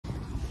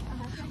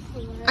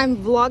I'm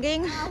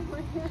vlogging.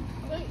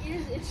 My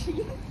ear's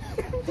itchy.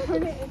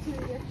 Turn it itchy.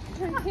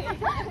 Turn it.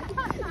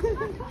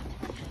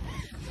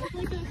 It's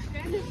like a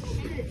strand of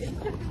hair.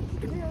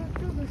 Yeah, let's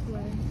go this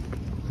way.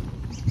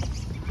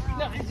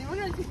 No, I do want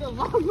to take the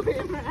long way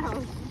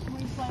around. Can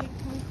we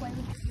play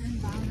with the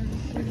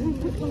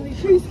boundaries?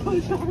 She's so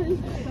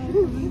charged.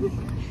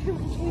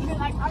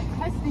 I'm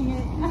testing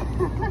it.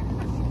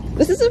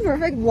 This is a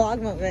perfect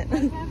vlog moment.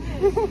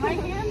 My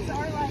hands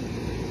are like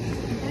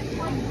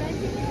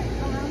bending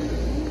it around the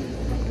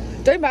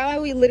thing. During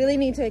bio, we literally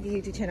need to make a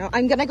YouTube channel.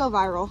 I'm gonna go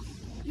viral.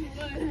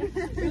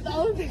 With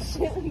all of the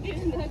shit we did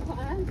in that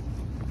class.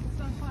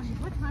 So funny.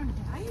 What time is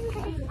it? I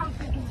usually get out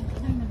in 10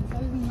 minutes.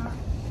 That is not.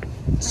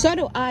 So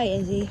do I,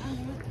 Izzy.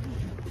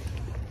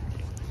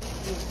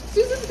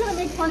 Susan's gonna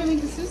make fun of me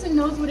because Susan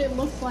knows what it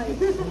looks like.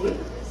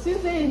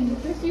 Susan,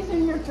 she's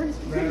in your first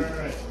grade.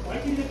 Right. Why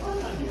can you get fun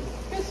on you?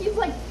 Because she's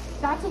like,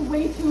 that's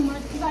way too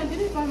much. Because I did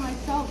it by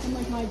myself and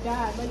like my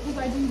dad. Like, because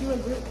I didn't do a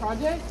group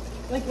project,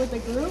 like with a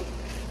group.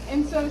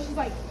 And so she's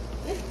like,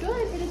 it's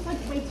good, but it's like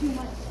way too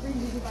much for you to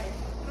do by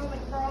yourself. And I was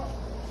like, girl.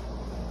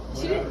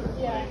 She didn't,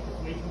 yeah.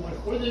 Way too much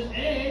for this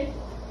egg.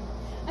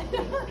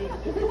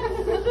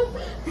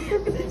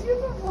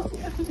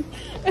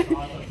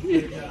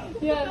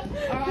 Yeah.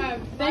 Alright.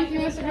 Thank you,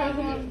 Mr.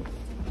 President.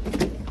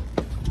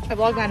 I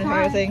vlogged that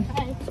entire thing.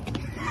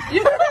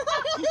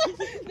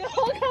 The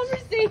whole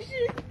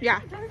conversation.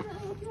 Yeah. What time is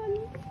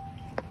it?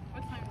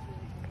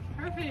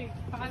 Perfect.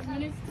 5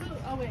 minutes till.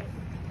 Oh wait.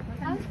 What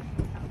time is it?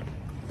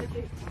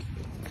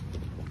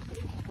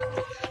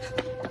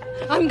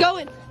 I'm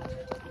going.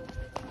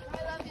 I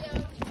love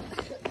you.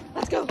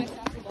 Let's go.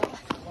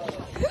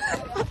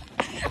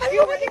 I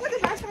feel working with a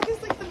backpack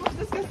is like the most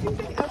disgusting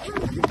thing ever.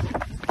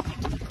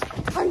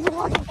 I'm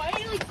vlogging. Why are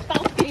you like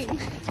stomping?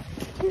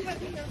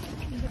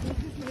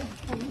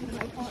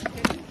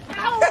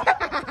 How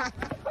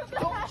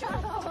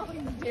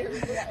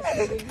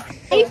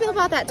do you feel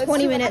about that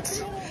 20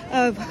 minutes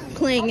of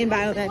playing in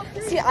bio then?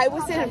 See, I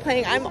wasn't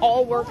playing. I'm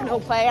all work, no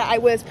play. I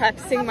was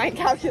practicing my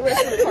calculus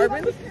with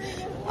carbon.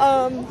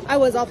 I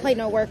was all play,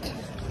 no work.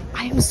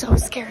 I am so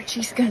scared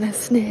she's gonna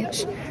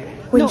snitch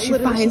when she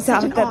literally, finds she's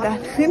out such that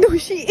an that. No,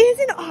 she is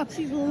an op.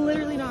 She's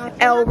literally not.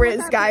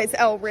 L-Riz, guys,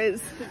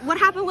 L-Riz. What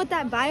happened with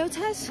that bio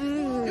test? So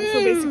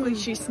basically,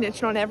 she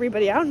snitched on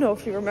everybody. I don't know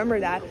if you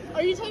remember that.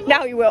 Are you talking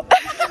Now you will.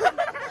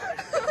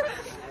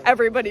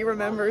 Everybody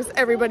remembers.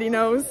 Everybody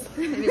knows.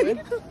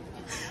 Anyway.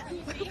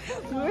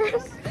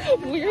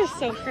 We're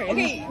so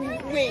crazy.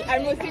 Okay, wait.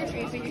 I'm listening to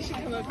you, so you should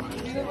come up. Do a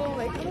little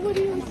like, what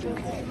do you listen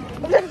to?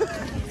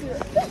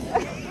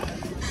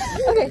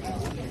 Okay.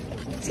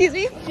 Excuse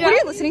me? Yeah. What are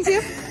you listening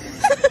to?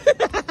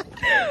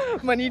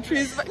 Money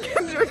Trees by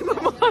Kendrick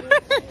Lamar.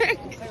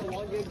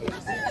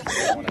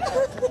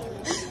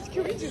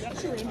 Can we do that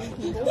to random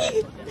people?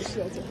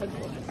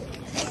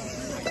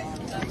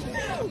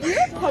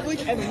 We're public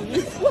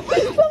enemies.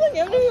 Public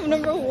enemy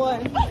number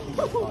 1.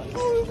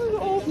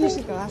 You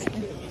should go ask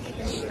me.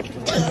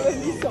 That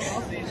would be so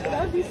awkward.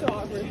 That would be so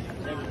awkward.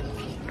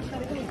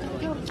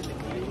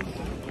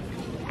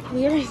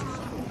 We are.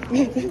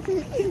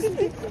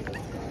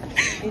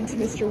 Into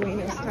Mr.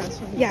 Wiener's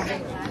classroom. Yeah.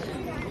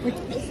 Is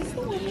this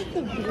the one with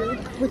the beard?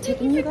 We're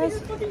taking you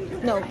guys?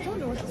 No. I don't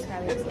know what this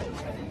guy looks like.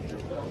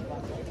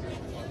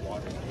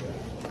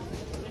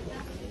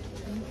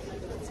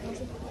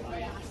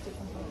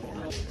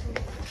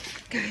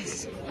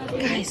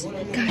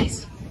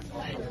 Guys.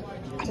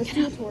 Let's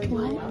do a tour.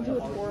 What? I'm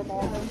doing a tour of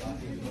all of them.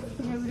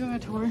 Okay, we're doing a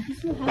tour.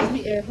 This has to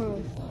be air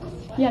hose.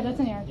 Yeah, that's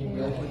an air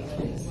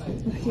hose.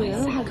 Wait.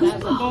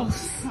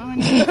 Balls.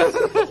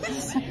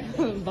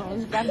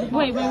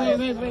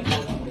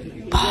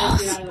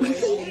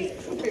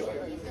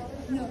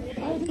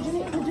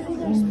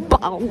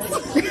 Balls.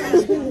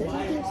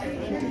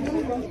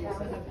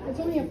 It's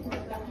only a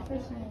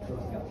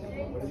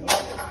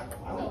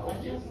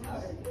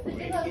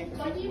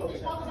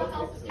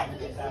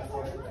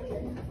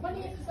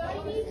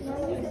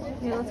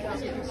Yeah, let's go.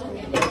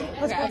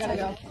 Okay, I gotta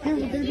go.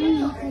 They're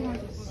doing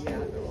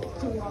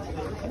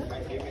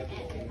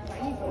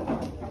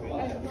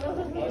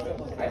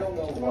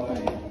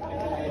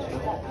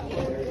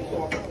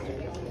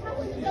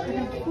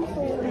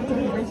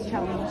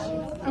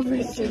I'm going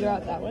to figure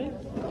out that way.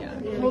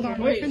 Hold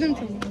on, wait for them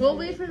to. We'll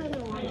wait for them to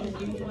walk.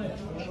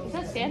 Is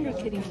that Sandra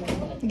kidding me?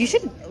 You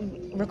should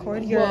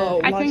record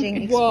your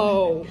lodging.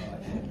 Whoa.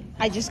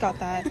 I just got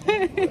that.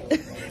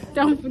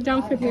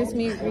 Don't confuse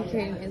me, Ricky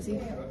and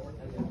Izzy.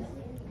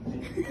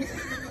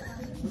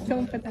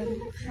 Don't put that in.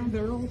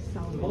 They're all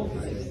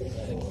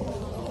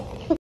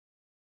sound.